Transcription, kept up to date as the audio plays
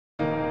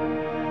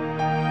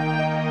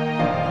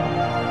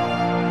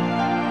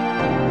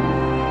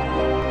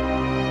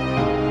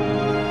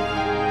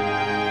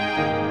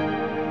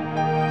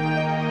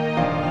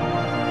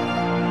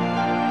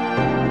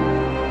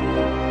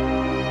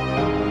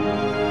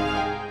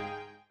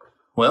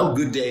Well,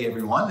 good day,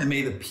 everyone, and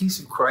may the peace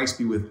of Christ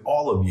be with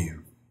all of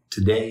you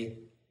today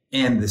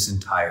and this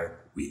entire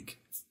week.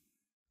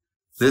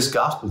 This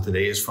gospel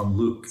today is from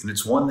Luke, and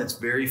it's one that's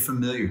very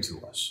familiar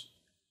to us.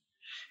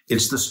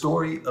 It's the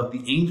story of the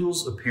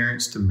angel's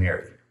appearance to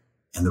Mary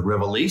and the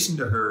revelation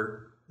to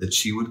her that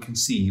she would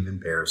conceive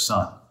and bear a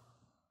son.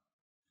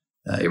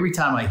 Now, every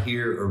time I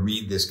hear or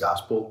read this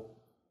gospel,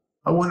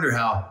 I wonder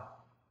how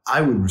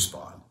I would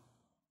respond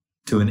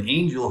to an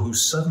angel who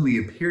suddenly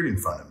appeared in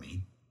front of me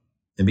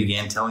and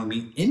began telling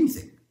me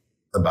anything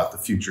about the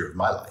future of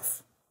my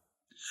life.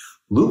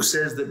 Luke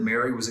says that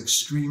Mary was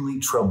extremely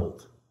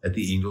troubled at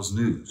the angel's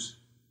news.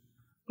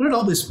 What did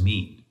all this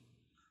mean?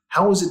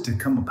 How was it to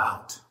come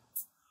about?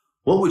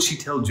 What would she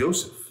tell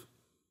Joseph?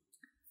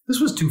 This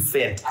was too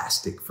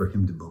fantastic for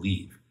him to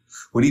believe.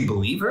 Would he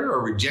believe her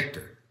or reject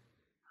her?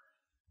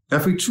 Now,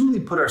 if we truly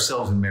put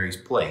ourselves in Mary's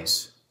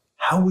place,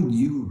 how would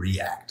you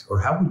react or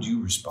how would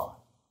you respond?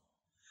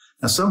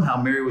 Now,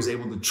 somehow Mary was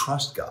able to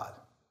trust God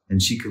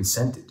and she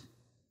consented.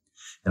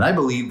 And I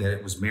believe that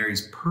it was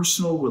Mary's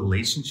personal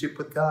relationship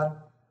with God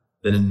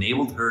that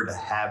enabled her to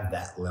have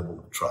that level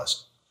of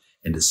trust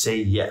and to say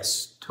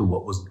yes to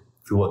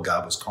what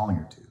God was calling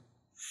her to.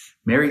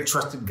 Mary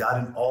trusted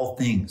God in all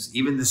things,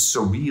 even this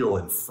surreal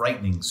and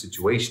frightening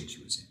situation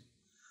she was in.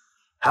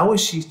 How was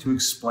she to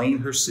explain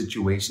her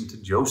situation to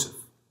Joseph?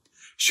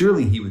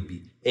 Surely he would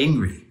be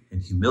angry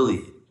and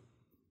humiliated.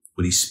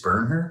 Would he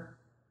spurn her?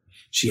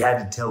 She had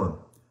to tell him.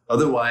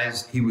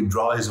 Otherwise, he would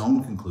draw his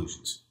own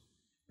conclusions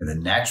and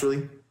then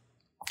naturally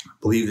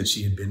believe that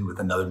she had been with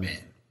another man.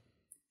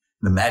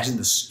 And imagine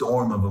the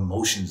storm of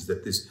emotions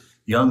that this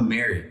young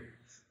Mary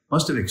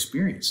must have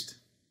experienced.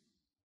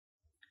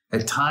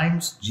 At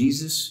times,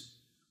 Jesus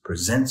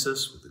presents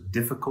us with a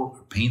difficult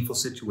or painful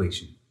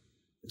situation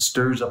that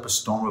stirs up a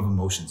storm of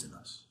emotions in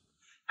us.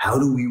 How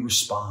do we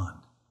respond?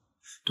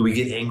 Do we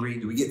get angry?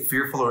 Do we get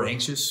fearful or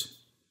anxious?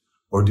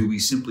 Or do we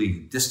simply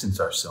distance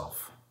ourselves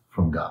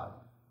from God?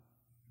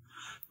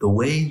 The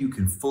way you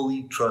can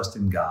fully trust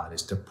in God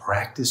is to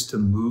practice to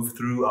move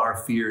through our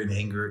fear and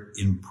anger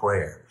in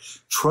prayer,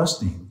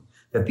 trusting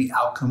that the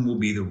outcome will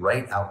be the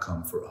right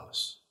outcome for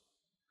us.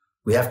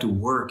 We have to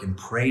work and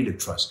pray to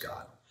trust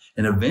God,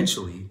 and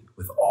eventually,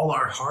 with all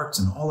our hearts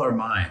and all our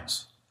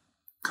minds,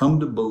 come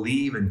to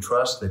believe and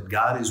trust that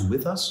God is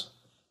with us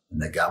and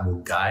that God will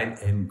guide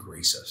and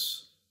grace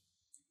us.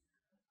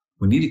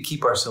 We need to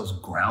keep ourselves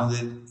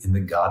grounded in the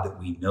God that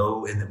we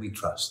know and that we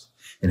trust.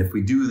 And if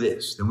we do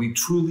this, then we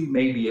truly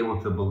may be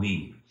able to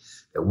believe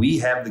that we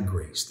have the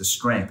grace, the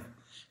strength,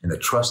 and the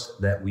trust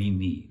that we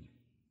need.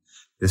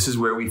 This is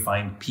where we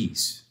find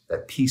peace,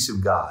 that peace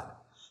of God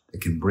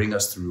that can bring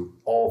us through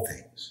all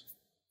things.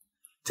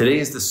 Today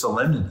is the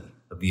solemnity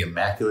of the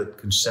Immaculate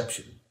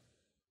Conception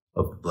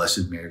of the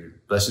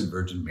Blessed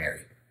Virgin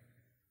Mary.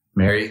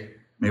 Mary,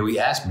 may we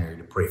ask Mary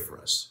to pray for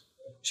us.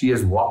 She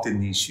has walked in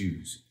these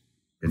shoes,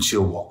 and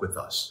she'll walk with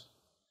us.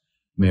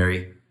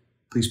 Mary,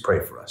 please pray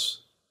for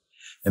us.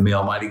 And may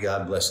Almighty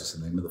God bless us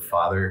in the name of the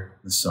Father,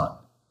 the Son,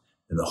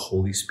 and the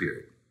Holy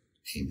Spirit.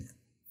 Amen.